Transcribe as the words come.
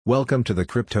Welcome to the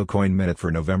Crypto Coin Minute for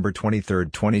November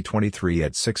 23, 2023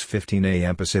 at 6:15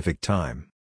 a.m. Pacific Time.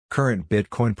 Current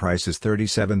Bitcoin price is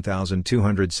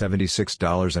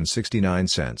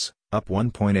 $37,276.69, up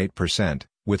 1.8%,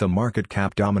 with a market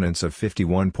cap dominance of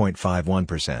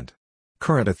 51.51%.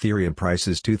 Current Ethereum price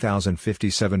is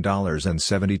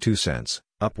 $2,057.72,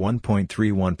 up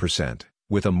 1.31%,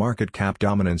 with a market cap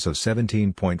dominance of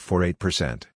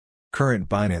 17.48%. Current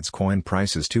Binance Coin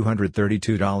price is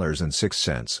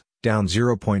 $232.06, down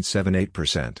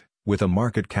 0.78%, with a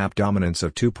market cap dominance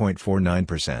of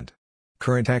 2.49%.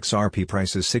 Current XRP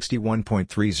price is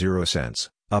 61.30 cents,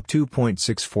 up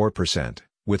 2.64%,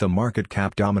 with a market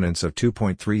cap dominance of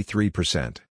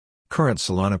 2.33%. Current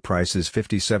Solana price is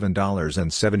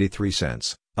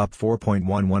 $57.73, up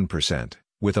 4.11%,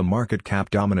 with a market cap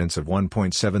dominance of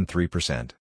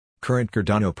 1.73%. Current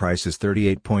Cardano price is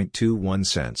 38.21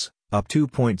 cents, up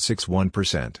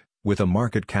 2.61%, with a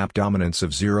market cap dominance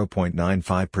of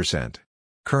 0.95%.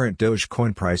 Current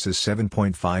Dogecoin price is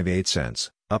 7.58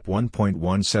 cents, up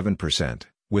 1.17%,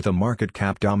 with a market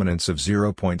cap dominance of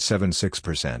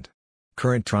 0.76%.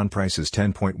 Current Tron price is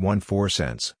 10.14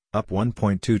 cents, up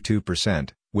 1.22%,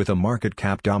 with a market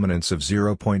cap dominance of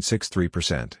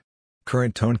 0.63%.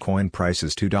 Current Tonecoin price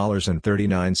is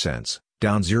 $2.39,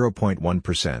 down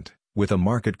 0.1%, with a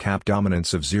market cap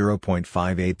dominance of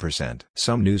 0.58%.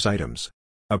 Some news items.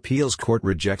 Appeals court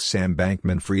rejects Sam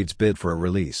Bankman-Fried's bid for a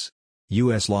release.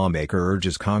 U.S. lawmaker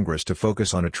urges Congress to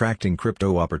focus on attracting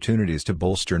crypto opportunities to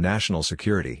bolster national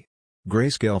security.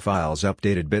 Grayscale files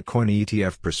updated Bitcoin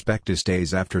ETF prospectus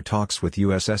days after talks with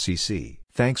U.S. SEC.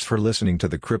 Thanks for listening to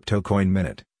the Crypto Coin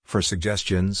Minute. For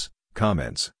suggestions,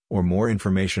 comments, or more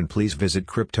information, please visit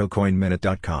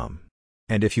CryptoCoinMinute.com.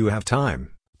 And if you have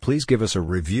time, please give us a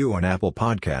review on Apple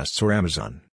Podcasts or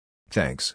Amazon. Thanks.